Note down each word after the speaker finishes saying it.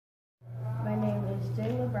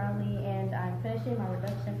Brownlee, and I'm finishing my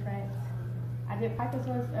reduction prints. I did practice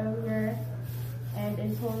ones earlier, and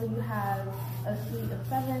in total you have a suite of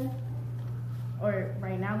 7, or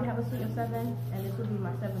right now we have a suite of 7, and this will be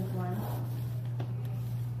my 7th one.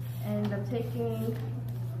 And I'm taking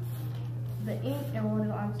the ink and rolling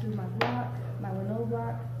it onto my block, my lino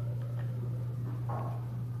block,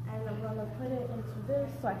 and I'm gonna put it into this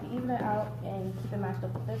so I can even it out and keep it matched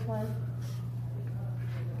up with this one.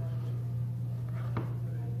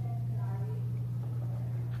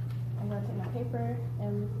 I'm gonna take my paper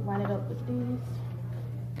and line it up with these.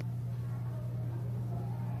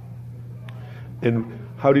 And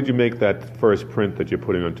how did you make that first print that you're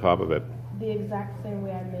putting on top of it? The exact same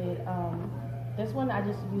way I made this one. I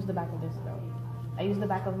just used the back of this though. I used the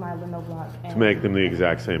back of my lino block To make them the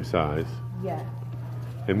exact same size. Yeah.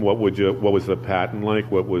 And what was the pattern like?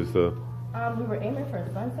 What was the? We were aiming for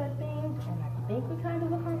a sunset theme, and I think we kind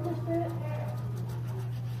of accomplished it.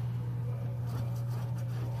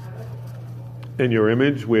 And your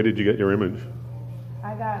image? Where did you get your image?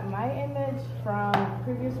 I got my image from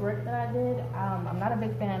previous work that I did. I'm not a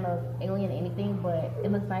big fan of alien anything, but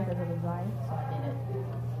it looks nice as a design, so I did it.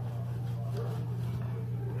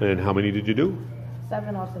 And how many did you do?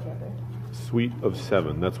 7 altogether. Suite of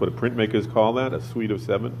 7. That's what printmakers call that, a suite of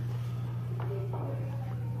 7?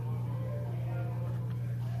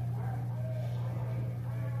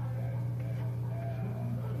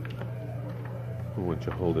 I want you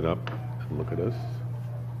to hold it up and look at us.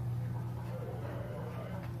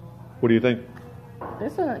 What do you think?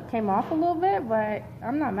 This one came off a little bit, but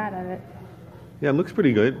I'm not mad at it. Yeah, it looks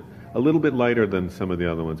pretty good. A little bit lighter than some of the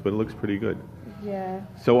other ones, but it looks pretty good. Yeah.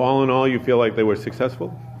 So all in all, you feel like they were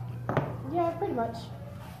successful? Yeah, pretty much.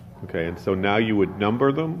 Okay, and so now you would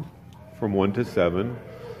number them from 1 to 7,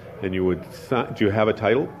 and you would, do you have a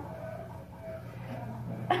title?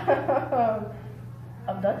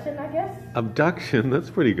 Abduction, I guess? Abduction, that's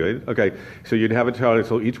pretty good. Okay, so you'd have a title,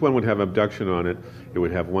 so each one would have abduction on it. It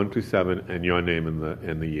would have 1 to 7 and your name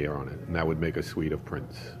and the year on it, and that would make a suite of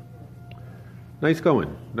prints. Nice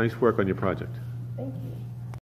going. Nice work on your project. Thank you.